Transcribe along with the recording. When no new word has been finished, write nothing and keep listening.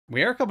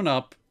We are coming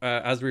up,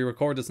 as we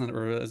record this and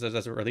as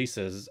it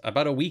releases,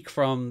 about a week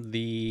from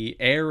the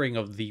airing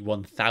of the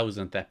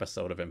 1000th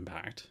episode of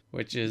Impact,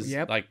 which is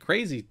like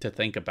crazy to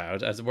think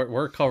about, as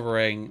we're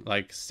covering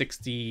like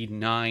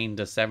 69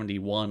 to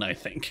 71, I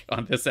think,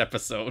 on this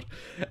episode.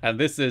 And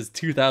this is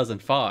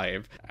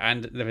 2005,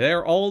 and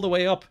they're all the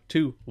way up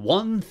to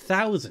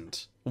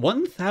 1000.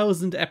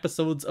 1000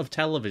 episodes of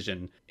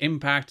television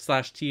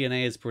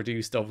Impact/TNA has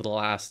produced over the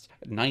last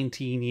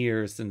 19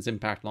 years since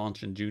Impact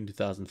launched in June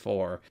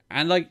 2004.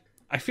 And like,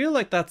 I feel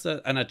like that's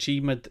an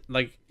achievement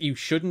like you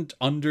shouldn't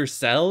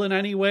undersell in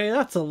any way.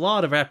 That's a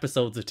lot of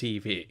episodes of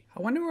TV.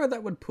 I wonder where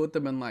that would put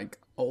them in like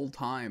all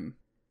time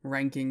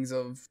rankings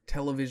of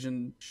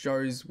television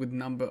shows with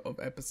number of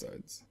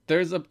episodes.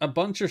 There's a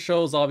bunch of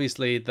shows,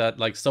 obviously, that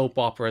like soap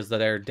operas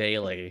that air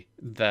daily,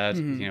 that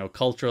you know,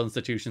 cultural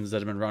institutions that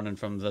have been running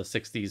from the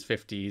 60s,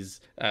 50s,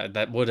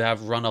 that would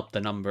have run up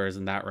the numbers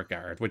in that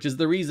regard, which is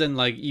the reason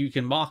like you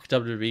can mock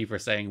WWE for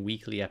saying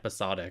weekly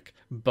episodic,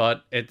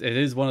 but it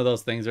is one of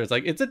those things where it's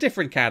like, it's a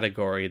different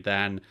category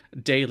than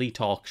daily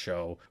talk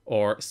show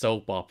or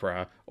soap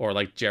opera or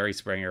like Jerry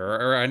Springer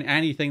or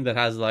anything that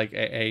has like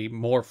a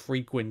more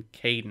frequent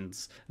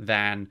cadence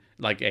than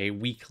like a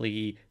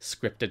weekly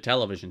scripted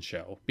television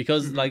show.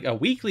 Because like a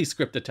weekly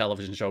scripted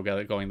television show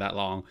going that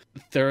long,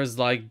 there's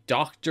like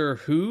Doctor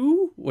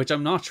Who, which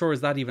I'm not sure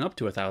is that even up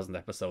to 1000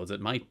 episodes. It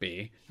might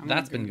be.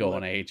 That's been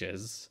going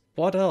ages.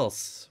 What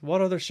else?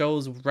 What other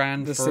shows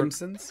ran The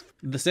Simpsons?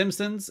 The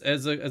Simpsons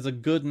is a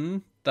good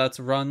one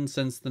that's run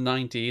since the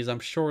 90s. I'm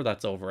sure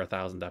that's over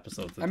 1000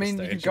 episodes at this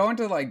stage. You could go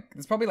into like,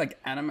 it's probably like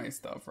anime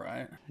stuff,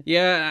 right?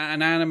 Yeah,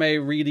 and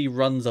anime really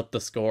runs up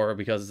the score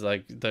because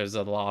like there's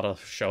a lot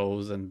of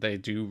shows and they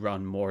do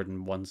run more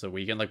than once a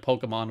week. And like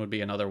Pokemon would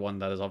be another one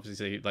that is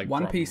obviously like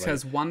One Piece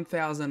has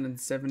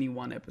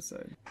 1071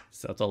 episodes.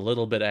 So it's a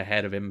little bit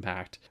ahead of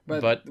Impact.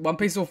 But One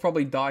Piece will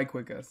probably die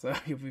quicker, so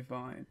you'll be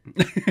fine.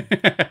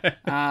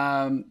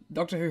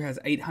 Doctor Who has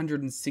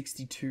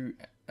 862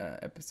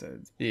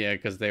 episodes. Yeah,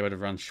 because they would have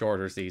run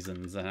shorter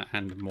seasons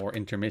and more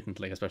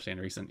intermittently, especially in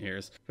recent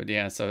years. But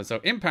yeah, so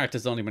Impact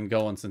has only been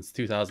going since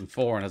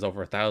 2004 and has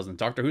over 1000.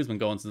 Doctor Who's been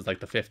going since like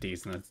the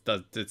 50s and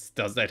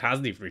it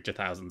hasn't even reached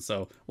 1000.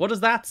 So what does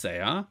that say,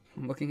 huh?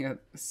 I'm looking at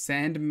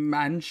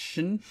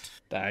Sandmansion.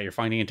 You're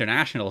finding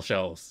international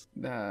shows.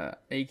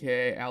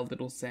 AKA Our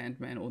Little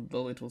Sandman or The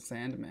Little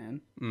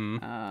Sandman.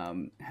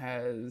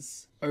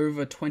 Has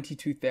over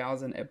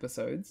 22,000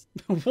 episodes.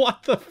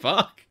 What the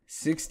fuck?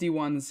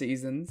 61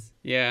 seasons.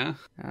 Yeah.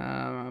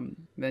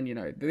 Then, you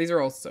know, these are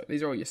all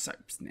your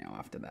soaps now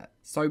after that.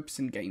 Soaps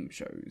and game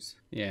shows.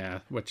 Yeah,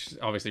 which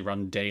obviously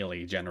run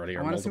daily generally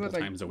or multiple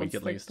times a week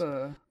at least.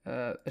 A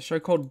show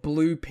called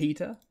Blue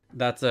Peter.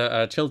 That's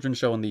a children's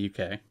show in the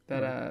UK.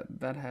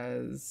 That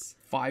has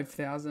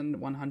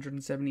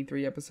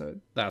 5,173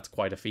 episodes. That's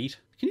quite a feet.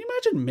 Can you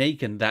imagine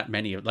making that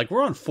many? Like,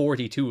 we're on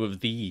 42 of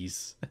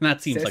these, and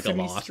that seems like a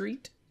lot. Sesame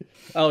Street?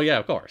 Oh, yeah,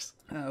 of course.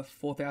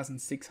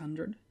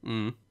 4,600.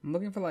 I'm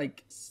looking for,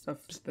 like, stuff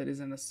that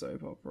isn't a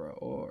soap opera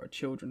or a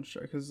children's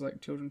show, because,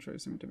 like, children's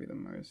shows seem to be the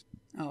most.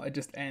 Oh, it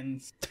just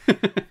ends. Do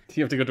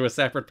you have to go to a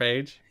separate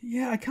page?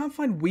 Yeah, I can't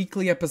find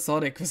weekly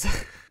episodic. It's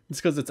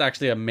because it's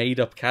actually a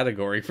made-up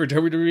category for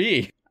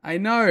WWE. I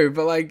know,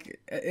 but like,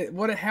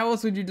 how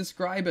else would you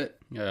describe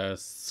it?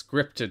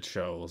 Scripted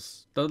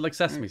shows. Like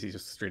Sesame Street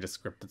is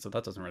scripted, so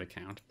that doesn't really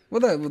count.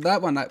 Well,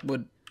 that one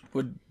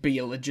would be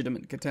a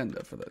legitimate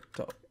contender for the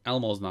top.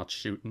 Elmo's not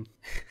shooting.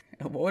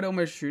 What would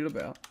Elmo shoot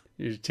about?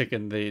 You're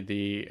taking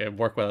the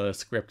work with a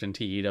script in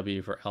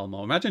TEW for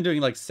Elmo. Imagine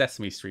doing like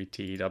Sesame Street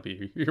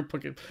TEW. You're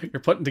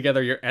putting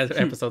together your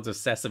episodes of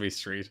Sesame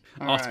Street.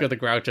 Oscar the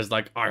Grouch is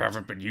like, I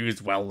haven't been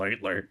used well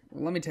lately.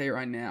 Well, let me tell you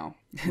right now,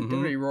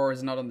 WWE Raw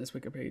is not on this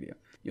Wikipedia.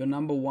 Your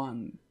number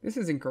one. This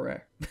is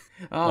incorrect.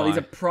 These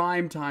are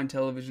primetime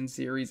television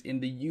series in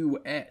the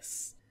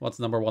US. What's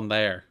number one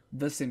there?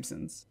 The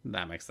Simpsons.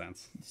 That makes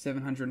sense.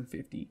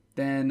 750.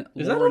 Then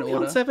is Law that and only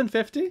Order. on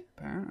 750?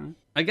 Apparently.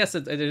 I guess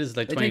it is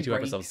like 22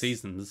 episode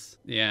seasons.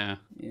 Yeah.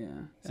 Yeah.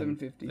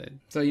 750.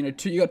 So you got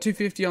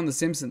 250 on The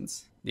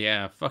Simpsons.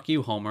 Yeah. Fuck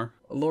you, Homer.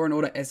 Law and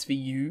Order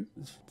SVU.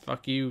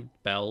 Fuck you,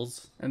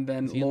 Bells. And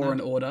then Law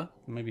and Order.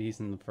 Maybe he's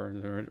in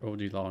the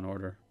OG Law and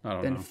Order. I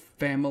don't know. Then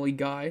Family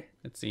Guy.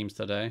 It seems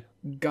today.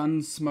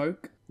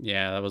 Gunsmoke.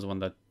 Yeah, that was one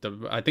that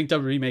I think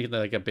WWE made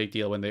like a big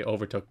deal when they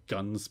overtook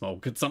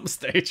Gunsmoke at some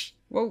stage.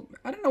 Well,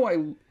 I don't know why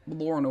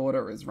Law and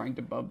Order is ranked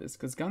above this,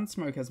 because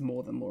Gunsmoke has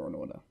more than Law and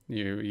Order.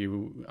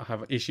 You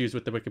have issues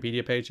with the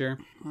Wikipedia page here?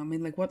 I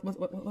mean, like, what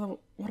are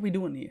we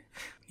doing here?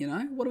 You know,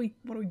 what are we?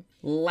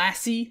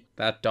 Lassie.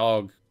 That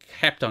dog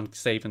kept on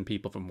saving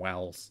people from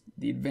wells.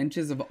 The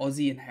Adventures of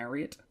Ozzie and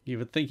Harriet. You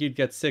would think you'd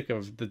get sick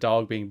of the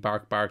dog being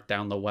bark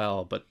down the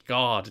well, but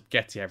God, it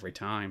gets you every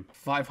time.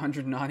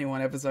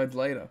 591 episodes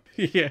later.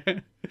 Yeah.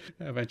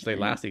 Eventually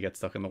Lassie gets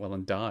stuck in the well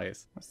and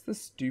dies. What's the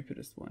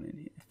stupidest one in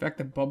here? The fact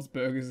that Bob's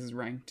Burgers is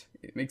ranked.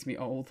 It makes me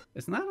old.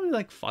 Isn't that only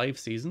like 5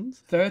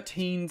 seasons?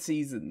 13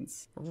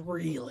 seasons.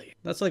 Really?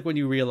 That's like when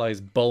you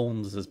realize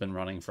Bones has been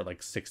running for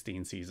like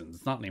 16 seasons.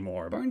 It's not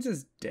anymore. Bones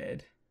is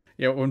dead.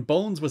 Yeah, when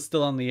Bones was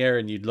still on the air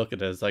and you'd look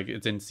at it as like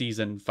it's in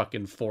season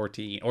fucking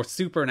 14. Or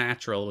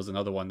Supernatural was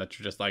another one that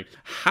you're just like,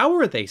 how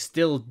are they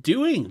still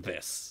doing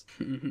this?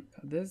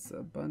 There's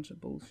a bunch of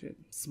bullshit.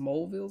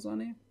 Smallville's on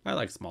here? I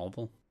like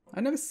Smallville.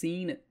 I've never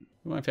seen it.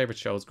 One of my favorite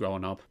shows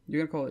growing up.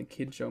 You're gonna call it a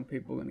kid show and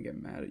people are gonna get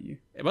mad at you.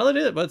 Well, it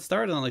is, but it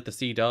started on like the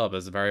C-Dub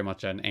as very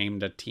much an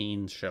aimed at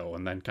teens show,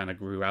 and then kind of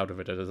grew out of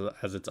it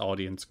as its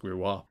audience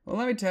grew up. Well,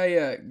 let me tell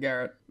you,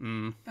 Garrett,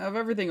 of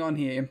everything on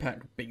here,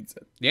 Impact beats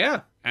it.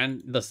 Yeah,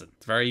 and listen,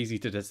 it's very easy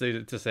to say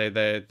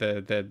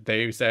that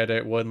they said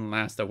it wouldn't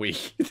last a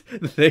week.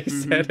 They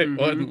said it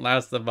wouldn't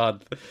last a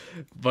month.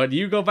 But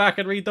you go back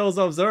and read those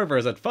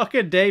observers, and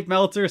fucking Dave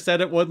Meltzer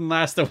said it wouldn't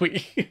last a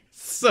week.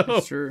 So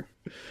That's true.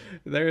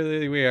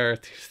 There we are,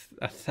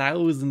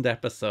 1,000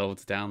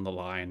 episodes down the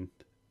line.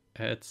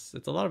 It's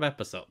a lot of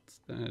episodes.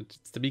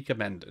 It's to be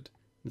commended.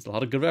 There's a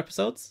lot of good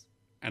episodes,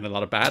 and a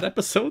lot of bad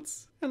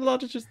episodes, and a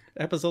lot of just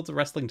episodes of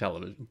wrestling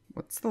television.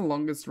 What's the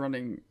longest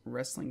running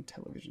wrestling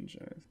television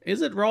show?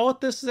 Is it Raw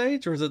at this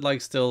stage, or is it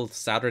like still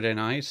Saturday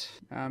night?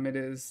 It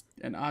is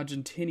an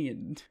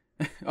Argentinian.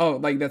 Oh,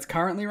 like that's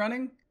currently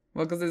running?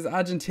 Well, because this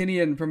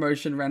Argentinian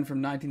promotion ran from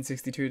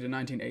 1962 to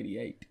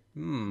 1988.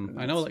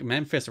 I know like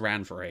Memphis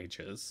ran for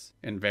ages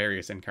in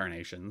various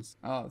incarnations.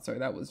 Oh, sorry,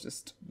 that was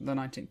just the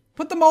 19.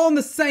 Put them all in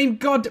the same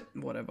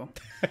whatever.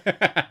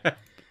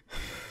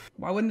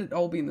 Why wouldn't it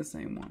all be in the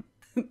same one?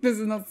 This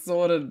is not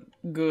sorted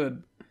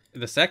good.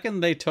 The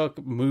second they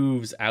took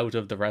moves out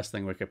of the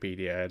wrestling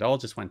Wikipedia, it all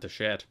just went to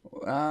shit.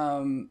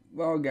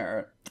 Well,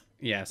 Garrett.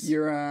 Yes.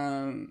 Your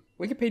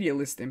Wikipedia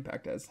lists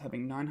Impact as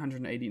having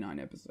 989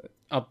 episodes.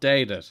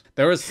 Updated.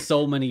 There was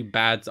so many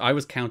bad. I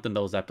was counting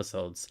those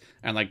episodes,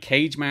 and like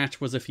Cage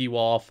Match was a few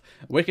off.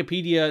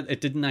 Wikipedia,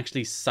 it didn't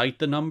actually cite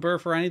the number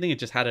for anything. It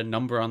just had a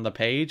number on the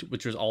page,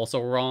 which was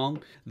also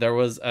wrong. There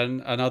was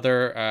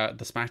another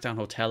the SmackDown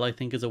Hotel, I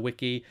think, is a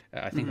wiki.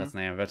 I think that's the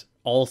name of it.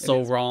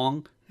 Also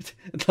wrong.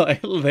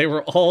 Like, they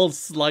were all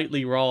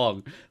slightly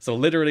wrong. So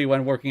literally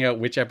when working out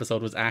which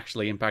episode was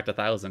actually Impact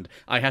 1000,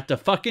 I had to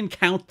fucking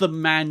count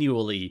them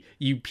manually,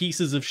 you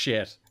pieces of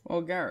shit.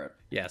 Well, Garrett.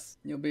 Yes.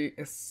 You'll be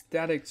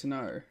ecstatic to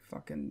know.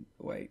 Fucking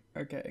wait.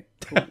 Okay.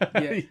 Cool.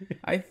 Yeah.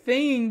 I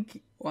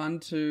think 1,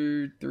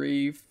 2,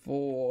 3,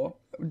 4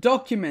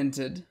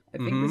 documented. I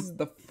think this is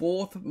the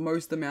 4th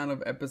most amount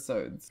of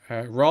episodes.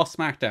 Raw,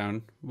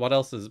 SmackDown. What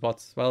else is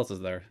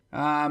there?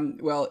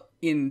 Well,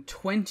 in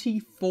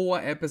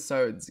 24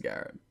 episodes,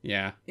 Garrett.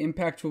 Yeah.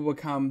 Impact will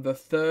become the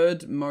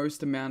 3rd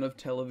most amount of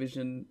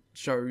television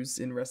shows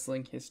in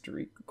wrestling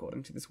history,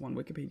 according to this one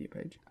Wikipedia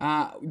page.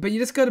 But you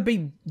just gotta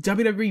beat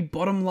WWE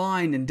Bottom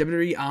Line and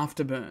WWE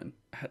Afterburn.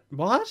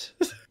 What?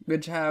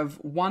 Which have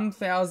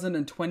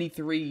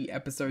 1,023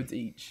 episodes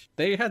each.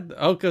 They had...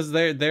 Oh, because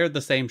they're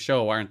the same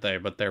show, aren't they?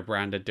 But they're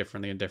branded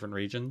differently in different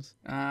regions?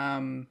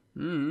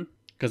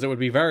 Because it would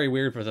be very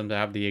weird for them to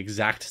have the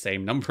exact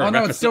same number of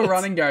episodes. It's still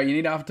running, Gary. You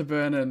need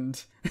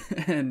Afterburn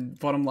and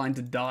Bottom Line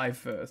to die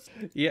first.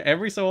 Yeah,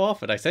 every so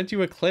often. I sent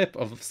you a clip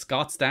of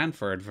Scott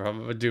Stanford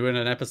from doing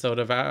an episode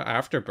of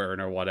Afterburn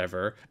or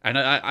whatever. And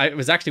it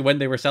was actually when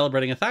they were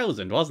celebrating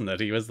 1,000, wasn't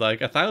it? He was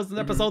like, 1,000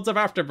 episodes of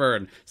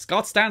Afterburn.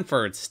 Scott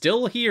Stanford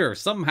still here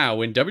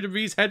somehow in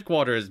WWE's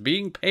headquarters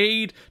being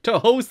paid to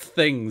host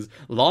things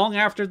long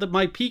after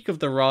my peak of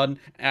the run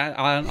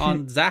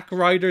on Zack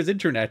Ryder's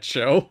internet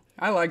show.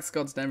 I like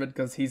Scott Stanford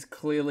because he's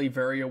clearly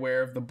very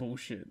aware of the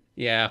bullshit.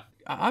 Yeah.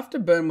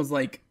 Afterburn was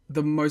like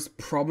the most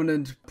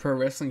prominent pro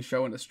wrestling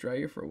show in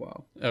Australia for a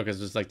while. Oh, because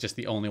it was like just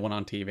the only one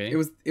on TV? It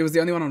was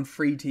the only one on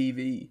free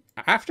TV.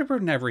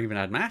 Afterburn never even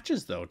had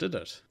matches though, did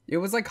it? It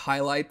was like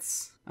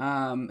highlights.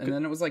 And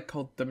then it was like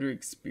called WWE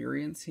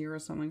Experience here or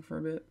something for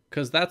a bit.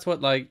 Because that's what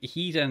like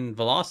Heat and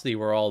Velocity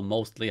were all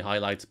mostly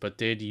highlights, but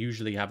did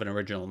usually have an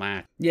original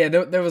match. Yeah,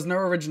 there was no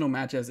original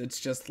matches.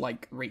 It's just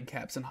like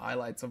recaps and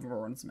highlights of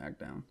Raw and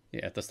SmackDown.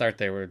 Yeah, at the start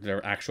they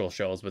were actual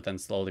shows, but then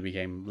slowly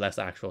became less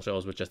actual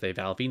shows with just a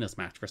Val Venus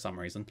match for some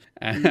reason.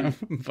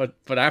 But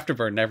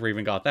Afterburn never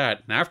even got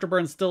that. And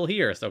Afterburn's still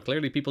here, so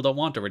clearly people don't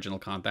want original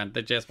content.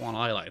 They just want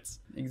highlights.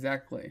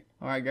 Exactly.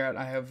 All right, Garrett,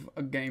 I have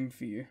a game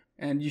for you.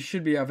 And you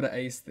should be able to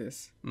ace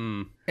this.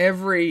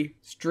 Every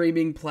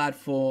streaming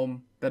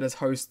platform that has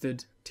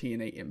hosted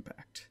TNA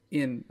Impact.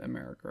 In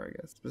America, I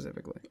guess,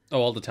 specifically. Oh,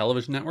 all the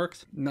television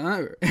networks?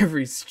 No,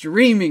 every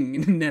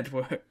streaming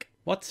network.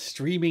 What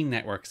streaming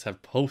networks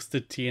have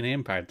posted TNA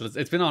Impact?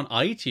 It's been on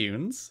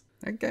iTunes.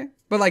 Okay.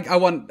 But, like, I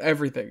want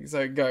everything,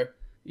 so go.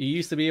 You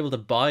used to be able to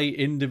buy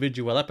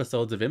individual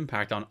episodes of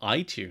Impact on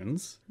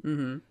iTunes.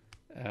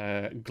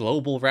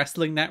 Global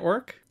Wrestling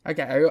Network.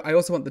 Okay, I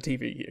also want the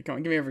TV here. Come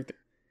on, give me everything.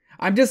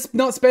 I'm just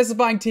not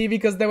specifying TV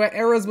because there were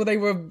errors where they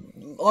were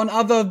on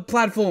other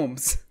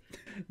platforms.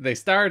 They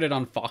started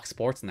on Fox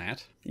Sports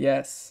Net.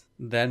 Yes.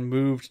 Then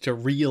moved to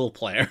Real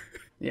Player.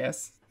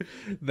 Yes.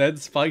 Then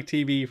Spike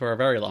TV for a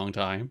very long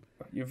time.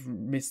 You've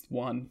missed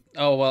one.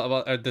 Oh,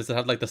 well, does it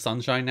have like the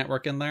Sunshine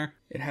Network in there?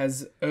 It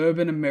has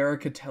Urban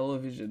America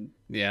Television.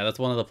 Yeah, that's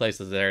one of the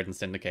places that aired in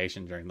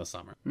syndication during the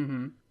summer.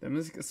 Then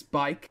there's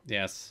Spike.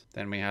 Yes.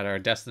 Then we had our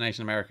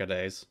Destination America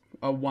days.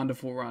 a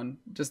wonderful run.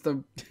 It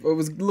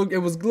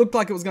looked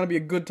like it was going to be a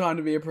good time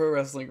to be a pro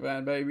wrestling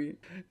fan, baby.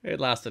 It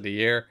lasted a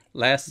year. It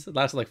lasted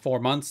like 4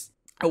 months.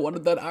 I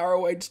wanted that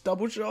ROH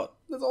double shot.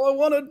 That's all I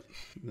wanted.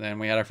 Then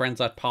we had our friends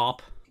at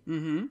Pop.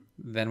 Mm-hmm.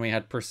 Then we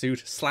had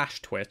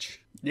Pursuit/Twitch.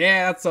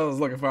 Yeah, that's what I was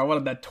looking for. I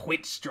wanted that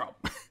Twitch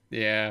drop.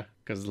 Yeah,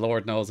 because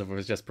Lord knows if it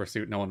was just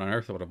Pursuit, no one on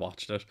earth would have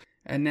watched it.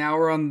 And now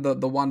we're on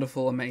the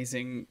wonderful,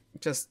 amazing,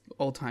 just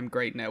all-time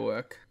great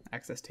network,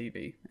 Access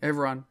TV.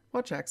 Everyone,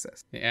 watch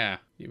Access. Yeah,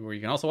 you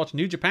can also watch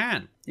New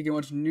Japan. You can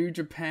watch New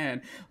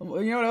Japan. You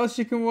know what else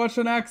you can watch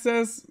on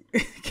Access?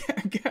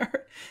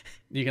 Garrett?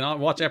 You can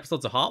watch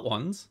episodes of Hot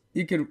Ones.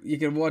 You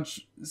can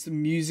watch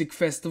some music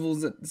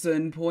festivals at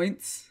certain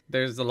points.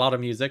 There's a lot of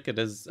music. It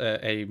is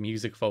a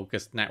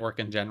music-focused network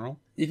in general.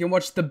 You can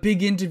watch The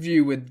Big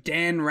Interview with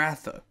Dan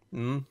Rather.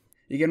 Mm.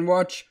 You can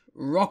watch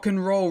Rock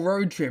and Roll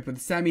Road Trip with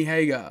Sammy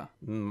Hagar.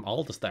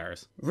 All the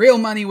stars. Real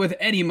Money with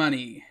Eddie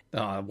Money.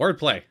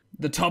 Wordplay.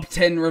 The Top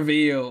 10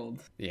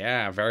 Revealed.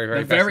 Yeah, very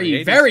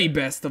The very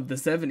best of the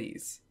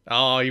 70s.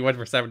 Oh, you went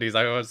for 70s.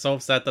 I was so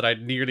upset that I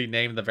nearly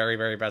named the very,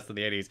 very best of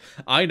the 80s.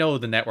 I know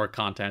the network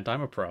content.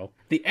 I'm a pro.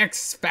 The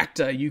X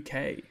Factor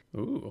UK.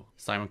 Ooh,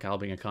 Simon Cowell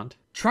being a cunt.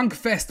 Trunk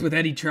Fest with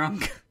Eddie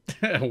Trunk.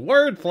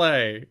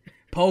 Wordplay.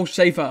 Paul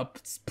Schaefer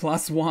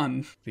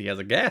 +1. He has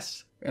a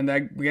guest. And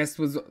that guest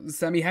was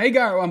Sammy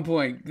Hagar at one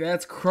point.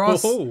 That's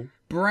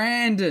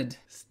cross-branded.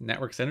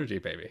 Network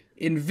synergy, baby.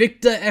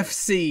 Invicta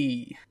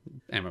FC.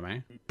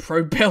 MMA.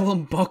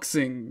 Probellum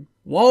Boxing.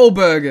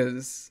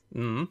 Wahlburgers.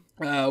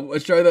 Mm-hmm. A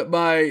show that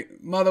my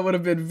mother would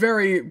have been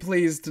very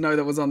pleased to know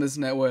that was on this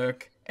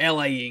network.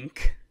 LA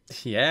Inc.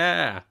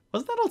 Yeah.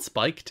 Wasn't that on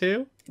Spike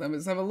too?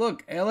 Let's have a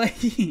look. LA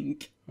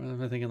Inc.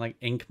 I'm thinking like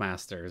Ink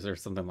Masters or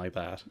something like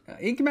that.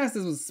 Ink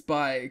Masters was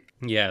Spike.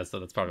 Yeah,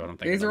 so that's probably what I'm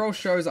thinking. These are all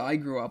shows I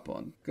grew up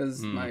on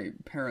because my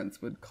parents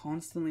would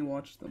constantly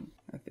watch them.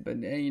 But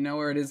yeah, you know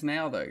where it is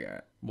now, though,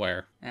 Garrett?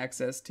 Where?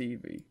 Access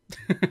TV.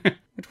 We're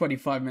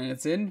 25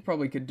 minutes in.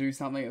 Probably could do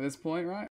something at this point, right?